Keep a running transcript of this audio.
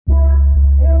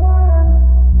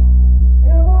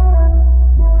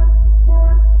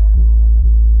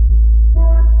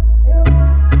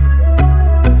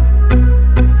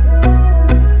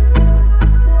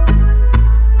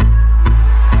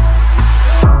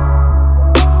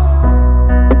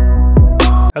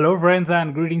friends,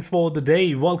 and greetings for the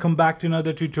day. Welcome back to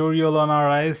another tutorial on our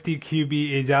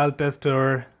ISTQB Agile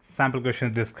Tester sample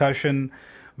question discussion.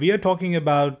 We are talking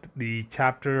about the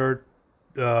chapter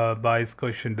bias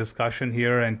question discussion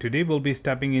here, and today we'll be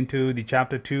stepping into the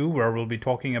chapter 2, where we'll be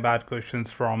talking about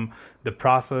questions from the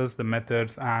process, the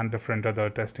methods, and different other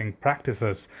testing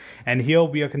practices. And here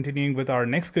we are continuing with our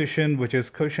next question, which is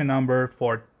question number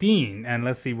 14, and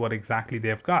let's see what exactly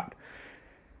they've got.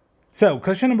 So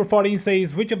question number 14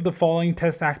 says, which of the following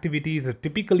test activities are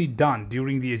typically done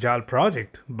during the Agile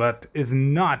project but is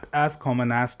not as common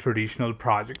as traditional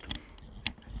project?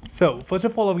 So first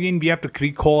of all, again, we have to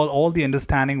recall all the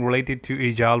understanding related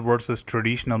to Agile versus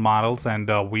traditional models, and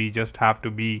we just have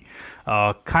to be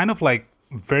kind of like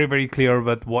very clear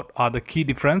with what are the key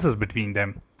differences between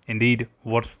them. Indeed,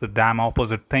 what's the damn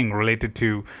opposite thing related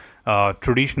to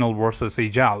traditional versus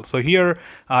Agile? So here,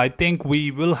 I think we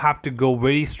will have to go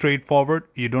very straightforward.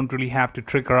 You don't really have to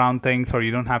trick around things, or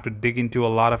you don't have to dig into a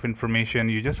lot of information.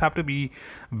 You just have to be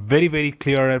very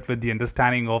clear with the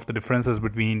understanding of the differences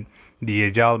between the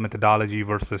Agile methodology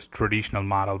versus traditional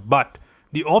model. But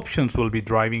the options will be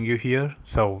driving you here.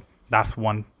 So that's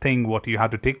one thing what you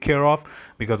have to take care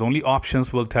of, because only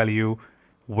options will tell you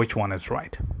which one is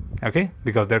right. Okay,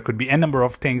 because there could be a number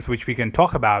of things which we can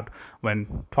talk about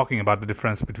when talking about the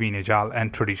difference between Agile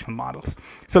and traditional models.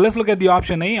 So let's look at the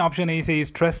option A. Option A says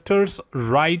testers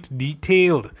write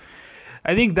detailed.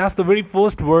 I think that's the very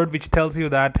first word which tells you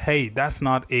that, hey, that's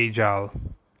not Agile.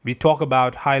 We talk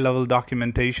about high-level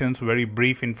documentations, very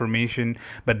brief information,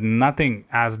 but nothing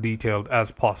as detailed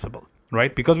as possible.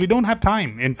 Right? Because we don't have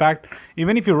time. In fact,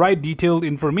 even if you write detailed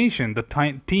information, the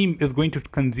team is going to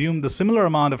consume the similar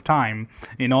amount of time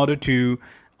in order to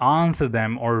answer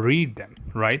them or read them,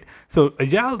 right? So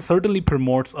Agile certainly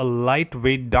promotes a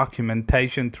lightweight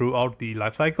documentation throughout the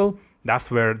lifecycle. That's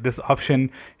where this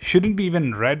option shouldn't be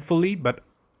even read fully, but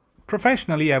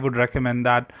professionally, I would recommend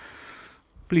that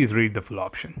please read the full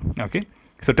option, okay?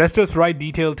 So testers write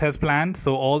detailed test plans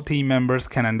so all team members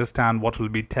can understand what will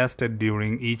be tested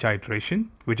during each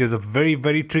iteration, which is a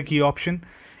very tricky option.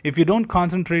 If you don't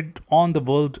concentrate on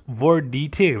the word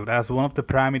detailed as one of the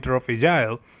parameters of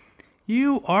Agile,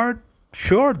 you are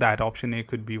sure that option A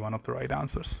could be one of the right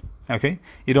answers. Okay,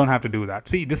 you don't have to do that.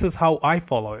 See, this is how I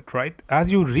follow it, right?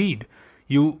 As you read,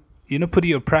 you put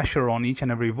your pressure on each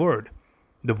and every word.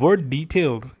 The word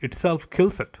detailed itself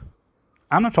kills it.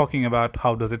 I'm not talking about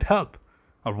how does it help,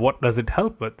 or what does it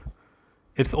help with.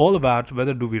 It's all about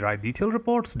whether do we write detailed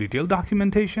reports, detailed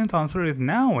documentations. Answer is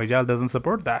no, Agile doesn't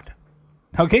support that.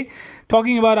 Okay,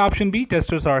 talking about option B,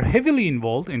 testers are heavily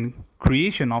involved in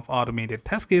creation of automated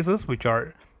test cases, which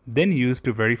are then used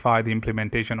to verify the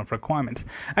implementation of requirements.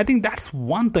 I think that's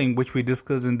one thing which we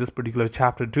discussed in this particular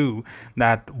chapter too,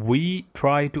 that we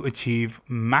try to achieve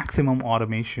maximum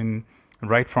automation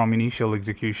right from initial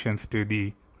executions to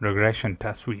the regression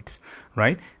test suites,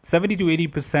 right? 70 to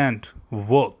 80%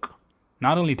 work,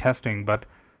 not only testing, but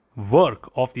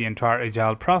work of the entire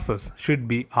Agile process should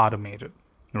be automated,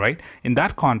 right? In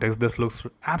that context, this looks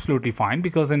absolutely fine,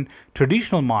 because in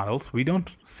traditional models, we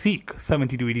don't seek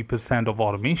 70 to 80% of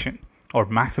automation or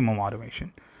maximum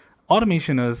automation.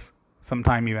 Automation is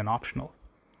sometimes even optional.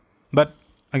 But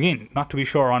again, not to be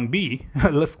sure on B,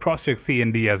 let's cross-check C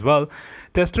and D as well.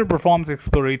 Tester performs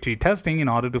exploratory testing in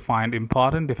order to find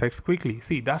important defects quickly.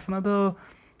 See, that's another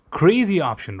crazy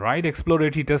option, right?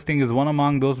 Exploratory testing is one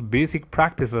among those basic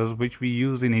practices which we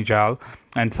use in Agile,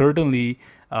 and certainly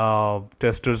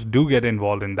testers do get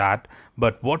involved in that.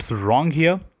 But what's wrong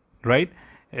here, right?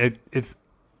 It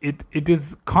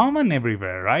is common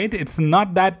everywhere, right? It's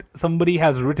not that somebody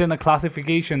has written a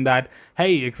classification that,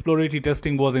 hey, exploratory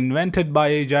testing was invented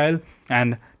by Agile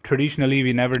and traditionally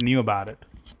we never knew about it.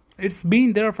 It's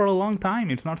been there for a long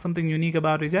time. It's not something unique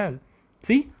about Agile.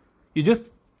 See, you just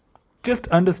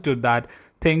understood that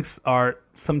things are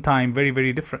sometimes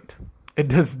very different. It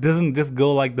doesn't just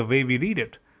go like the way we read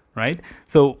it, right?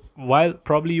 So while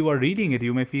probably you are reading it,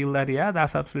 you may feel that, yeah,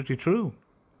 that's absolutely true.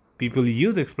 People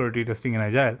use exploratory testing in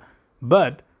Agile,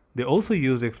 but they also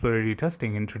use exploratory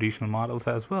testing in traditional models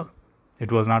as well.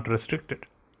 It was not restricted.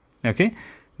 Okay.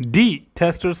 D,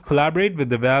 testers collaborate with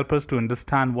developers to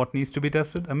understand what needs to be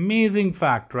tested. Amazing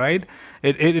fact, right?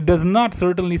 It does not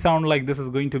certainly sound like this is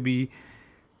going to be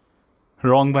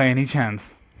wrong by any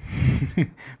chance.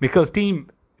 Because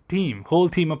whole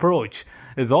team approach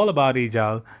is all about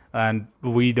Agile, and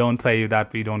we don't say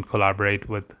that we don't collaborate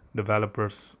with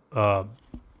developers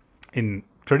in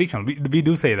traditional. We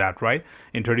do say that, right?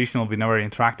 In traditional, we never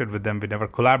interacted with them, we never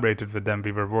collaborated with them,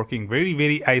 we were working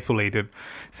very isolated.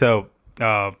 So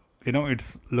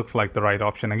it looks like the right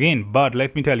option again. But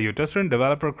let me tell you, tester and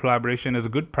developer collaboration is a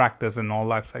good practice in all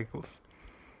life cycles.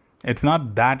 It's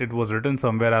not that it was written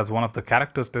somewhere as one of the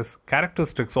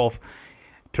characteristics of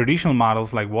traditional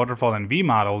models like waterfall and V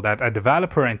model, that a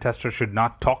developer and tester should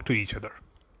not talk to each other.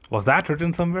 Was that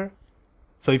written somewhere?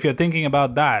 So if you're thinking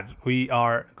about that, we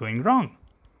are going wrong,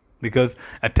 because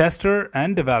a tester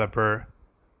and developer,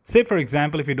 say for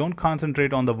example, if you don't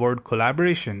concentrate on the word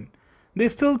collaboration, they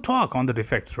still talk on the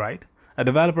defects, right? A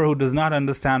developer who does not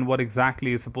understand what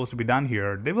exactly is supposed to be done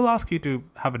here, they will ask you to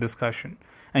have a discussion,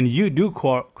 and you do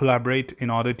collaborate in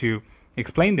order to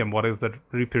explain them what is the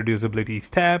reproducibility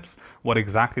steps, what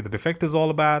exactly the defect is all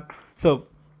about. So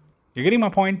you're getting my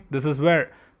point. This is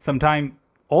where sometimes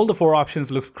all the 4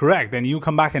 options looks correct, and you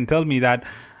come back and tell me that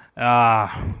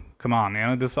come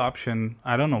on, this option,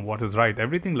 I don't know what is right.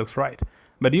 Everything looks right,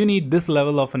 but you need this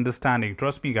level of understanding.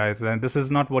 Trust me guys, and this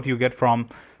is not what you get from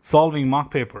solving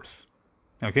mock papers.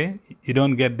 Okay, you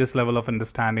don't get this level of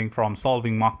understanding from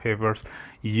solving mock papers.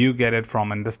 You get it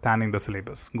from understanding the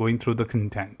syllabus, going through the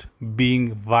content,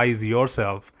 being wise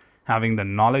yourself, having the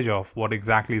knowledge of what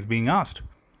exactly is being asked.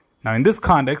 Now in this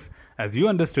context, as you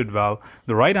understood well,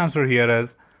 the right answer here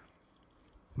is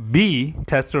B.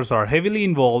 Testers are heavily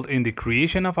involved in the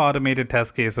creation of automated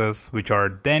test cases, which are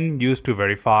then used to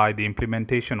verify the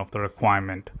implementation of the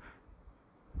requirement.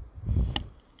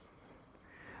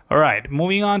 Alright,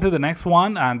 moving on to the next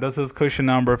one, and this is question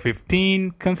number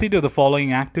 15. Consider the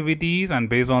following activities, and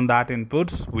based on that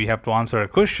inputs, we have to answer a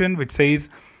question which says,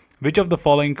 which of the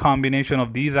following combination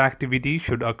of these activities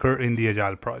should occur in the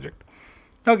Agile project?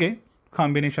 Okay,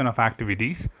 combination of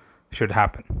activities should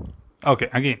happen. Okay,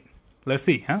 again, let's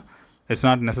see. It's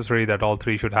not necessary that all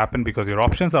 3 should happen, because your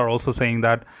options are also saying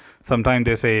that sometimes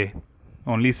they say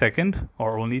only second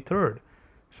or only third.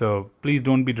 So please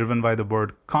don't be driven by the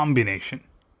word combination.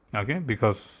 Okay,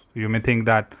 because you may think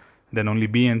that then only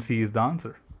B and C is the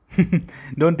answer.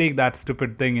 Don't take that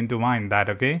stupid thing into mind, that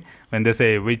okay, when they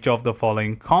say which of the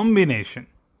following combination.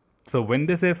 So when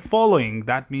they say following,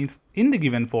 that means in the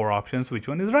given 4 options, which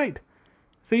one is right.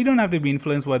 So you don't have to be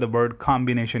influenced by the word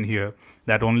combination here,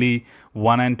 that only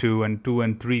 1 and 2 and 2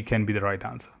 and 3 can be the right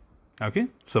answer. Okay,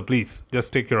 so please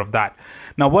just take care of that.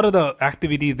 Now, what are the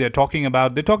activities they're talking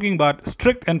about? They're talking about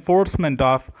strict enforcement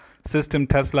of system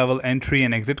test level entry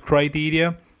and exit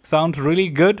criteria. Sounds really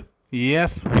good.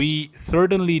 Yes, we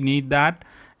certainly need that,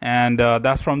 and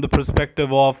that's from the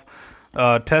perspective of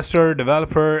tester,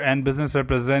 developer, and business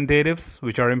representatives,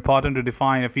 which are important to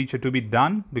define a feature to be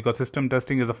done, because system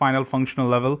testing is the final functional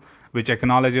level which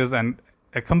acknowledges and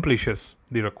accomplishes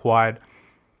the required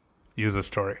user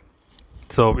story.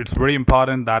 So it's very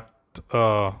important that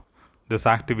this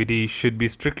activity should be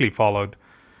strictly followed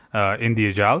in the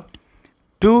Agile.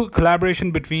 2, collaboration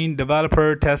between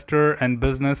developer, tester, and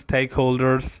business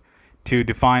stakeholders to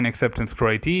define acceptance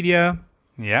criteria.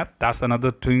 Yeah, that's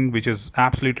another thing which is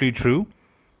absolutely true.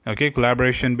 Okay,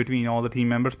 collaboration between all the team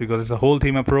members, because it's a whole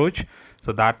team approach.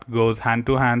 So that goes hand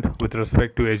to hand with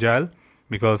respect to Agile,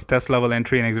 because test level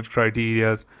entry and exit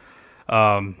criteria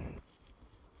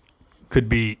could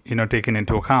be taken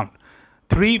into account.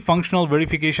 3, functional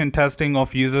verification testing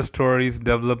of user stories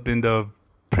developed in the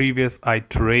previous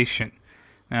iteration.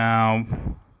 Now,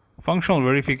 functional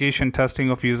verification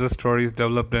testing of user stories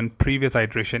developed in previous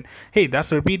iteration. Hey,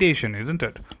 that's repetition, isn't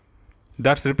it?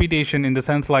 That's repetition in the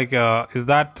sense like, is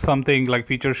that something like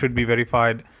feature should be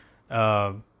verified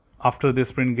after the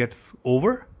sprint gets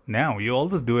over? No, you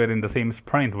always do it in the same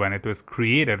sprint when it was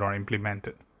created or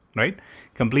implemented, right?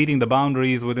 Completing the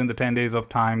boundaries within the 10 days of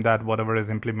time that whatever is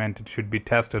implemented should be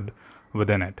tested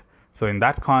within it. So in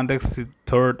that context,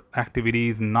 3rd activity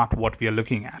is not what we are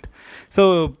looking at.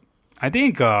 So I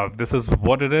think this is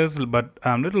what it is, but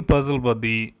I'm a little puzzled with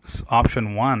the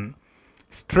option 1.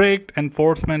 Strict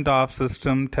enforcement of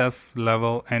system test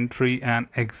level entry and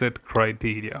exit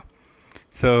criteria.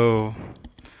 So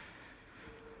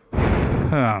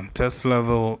test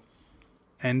level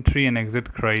entry and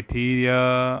exit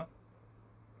criteria.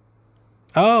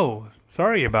 Oh,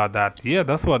 sorry about that. Yeah,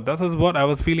 this is what I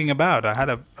was feeling about. I had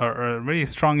a very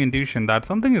strong intuition that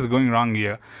something is going wrong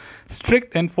here.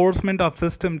 Strict enforcement of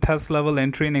system test level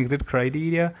entry and exit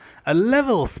criteria. A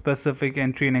level specific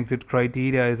entry and exit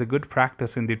criteria is a good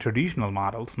practice in the traditional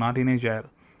models, not in Agile.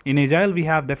 In Agile, we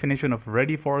have definition of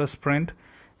ready for a sprint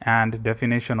and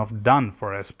definition of done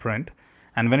for a sprint.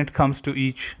 And when it comes to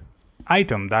each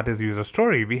item, that is user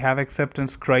story, we have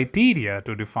acceptance criteria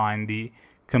to define the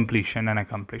completion and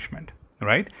accomplishment,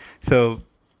 right? So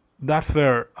that's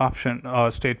where option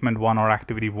statement 1 or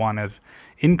activity 1 is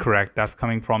incorrect. That's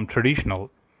coming from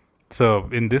traditional. So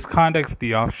in this context,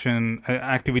 the option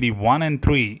activity 1 and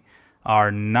 3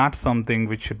 are not something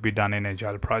which should be done in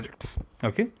agile projects.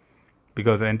 Okay,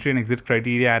 because entry and exit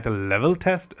criteria at a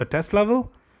test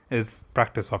level, is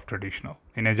practice of traditional.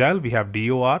 In agile, we have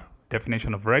DOR,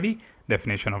 definition of ready,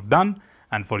 definition of done,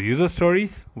 and for user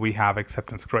stories, we have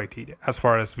acceptance criteria. As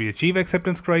far as we achieve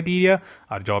acceptance criteria,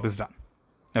 our job is done.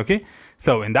 Okay,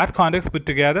 so in that context put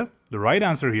together, the right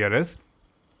answer here is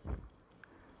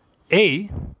A,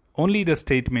 only the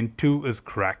statement 2 is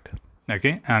correct.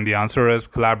 Okay, and the answer is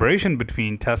collaboration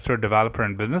between tester, developer,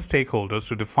 and business stakeholders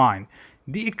to define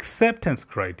the acceptance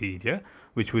criteria,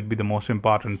 which would be the most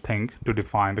important thing to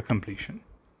define the completion.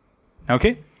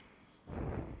 Okay.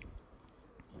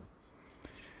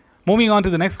 Moving on to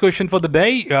the next question for the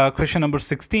day, question number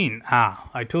 16.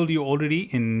 I told you already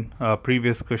in a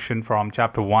previous question from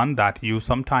chapter 1 that you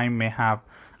sometime may have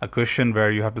a question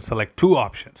where you have to select 2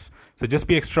 options. So just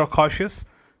be extra cautious.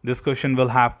 This question will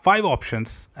have 5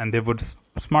 options, and they would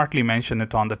smartly mention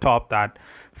it on the top that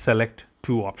select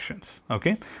 2 options.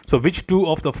 Okay, so which 2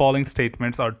 of the following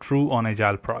statements are true on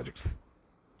agile projects?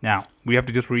 Now we have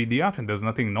to just read the option. There's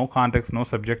nothing, no context, no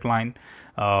subject line.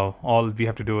 All we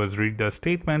have to do is read the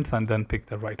statements and then pick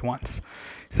the right ones.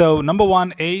 So number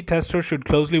 1, a tester should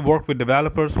closely work with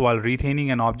developers while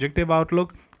retaining an objective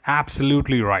outlook.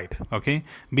 Absolutely right. Okay,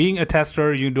 being a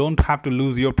tester, you don't have to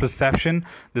lose your perception.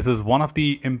 This is one of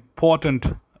the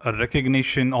important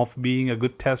recognition of being a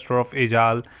good tester of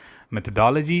agile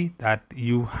methodology, that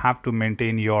you have to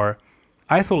maintain your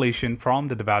isolation from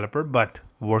the developer but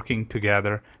working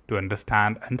together to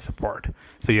understand and support.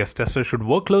 So yes, testers should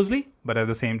work closely, but at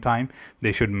the same time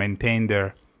they should maintain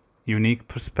their unique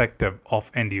perspective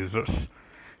of end users.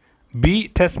 B,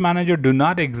 test manager do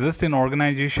not exist in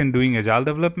organization doing agile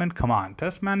development. Come on,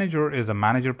 test manager is a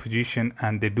manager position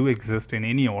and they do exist in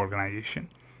any organization.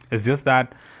 It's just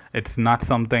that it's not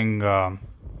something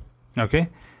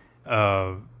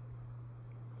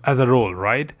as a role,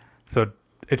 right? So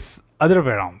it's other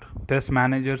way around. Test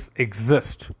managers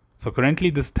exist. So currently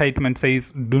this statement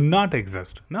says do not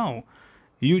exist. No,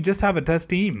 you just have a test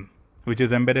team which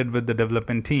is embedded with the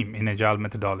development team in agile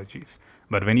methodologies.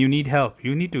 But when you need help,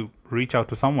 you need to reach out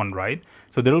to someone, right?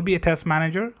 So there will be a test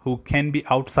manager who can be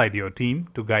outside your team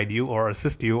to guide you or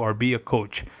assist you or be a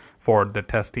coach for the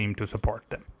test team to support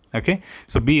them. Okay,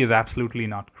 so B is absolutely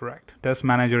not correct. Test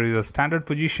manager is a standard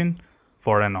position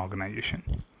for an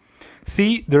organization.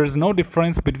 C, there is no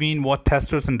difference between what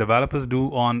testers and developers do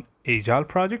on agile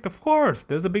project. Of course,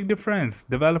 there's a big difference.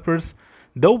 Developers,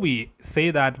 though we say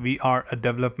that we are a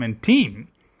development team,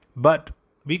 but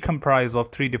we comprise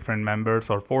of 3 different members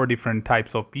or 4 different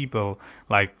types of people,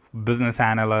 like business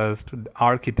analysts,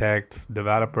 architects,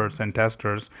 developers, and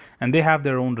testers, and they have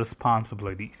their own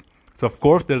responsibilities. So of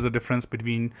course, there's a difference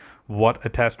between what a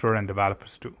tester and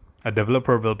developers do. A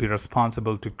developer will be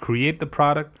responsible to create the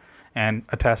product, and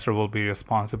a tester will be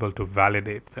responsible to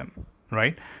validate them,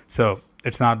 right? So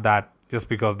it's not that just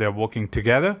because they're working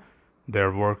together,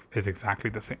 their work is exactly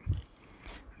the same.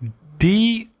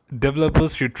 D,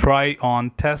 developers should rely on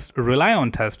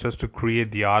testers to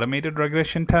create the automated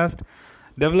regression test.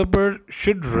 Developer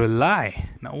should rely.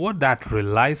 Now what that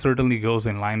rely certainly goes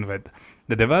in line with.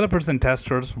 The developers and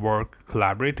testers work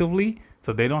collaboratively,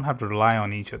 so they don't have to rely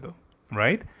on each other,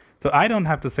 right? So I don't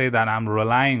have to say that I'm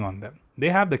relying on them. They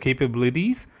have the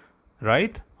capabilities,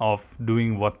 right, of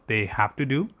doing what they have to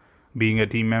do, being a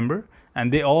team member,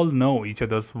 and they all know each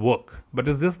other's work. But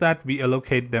it's just that we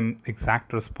allocate them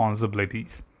exact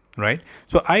responsibilities, right?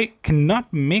 So I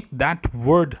cannot make that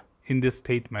word in this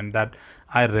statement that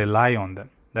I rely on them.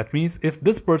 That means if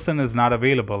this person is not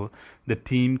available, the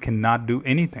team cannot do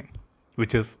anything,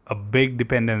 which is a big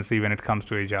dependency when it comes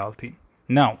to agile team.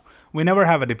 Now, we never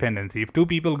have a dependency. If 2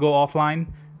 people go offline,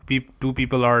 2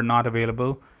 people are not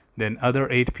available, then other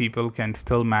 8 people can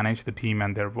still manage the team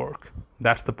and their work.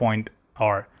 That's the point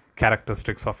or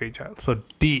characteristics of agile. So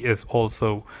D is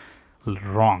also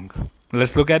wrong.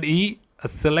 Let's look at E. A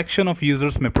selection of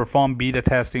users may perform beta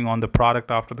testing on the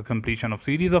product after the completion of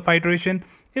series of iteration.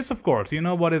 Yes, of course. You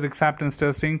know what is acceptance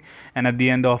testing, and at the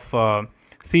end of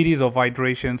series of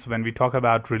iterations, when we talk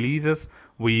about releases,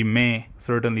 we may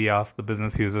certainly ask the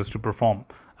business users to perform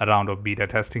a round of beta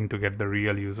testing to get the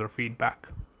real user feedback,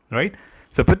 right?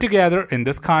 So put together in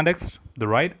this context, the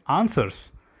right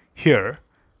answers here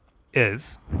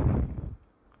is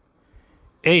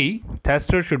A,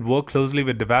 testers should work closely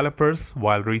with developers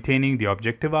while retaining the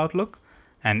objective outlook,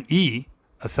 and E,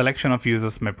 a selection of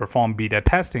users may perform beta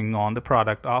testing on the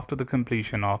product after the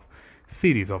completion of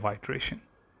series of iteration.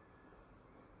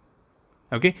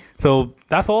 Okay, so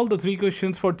that's all the 3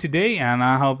 questions for today, and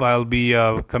I hope I'll be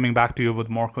coming back to you with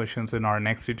more questions in our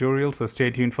next tutorial, so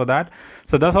stay tuned for that.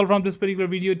 So that's all from this particular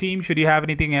video, team. Should you have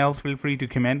anything else, feel free to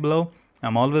comment below.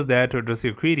 I'm always there to address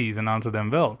your queries and answer them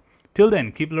well. Till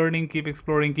then, keep learning, keep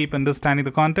exploring, keep understanding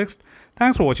the context.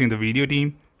 Thanks for watching the video,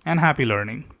 team, and happy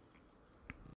learning.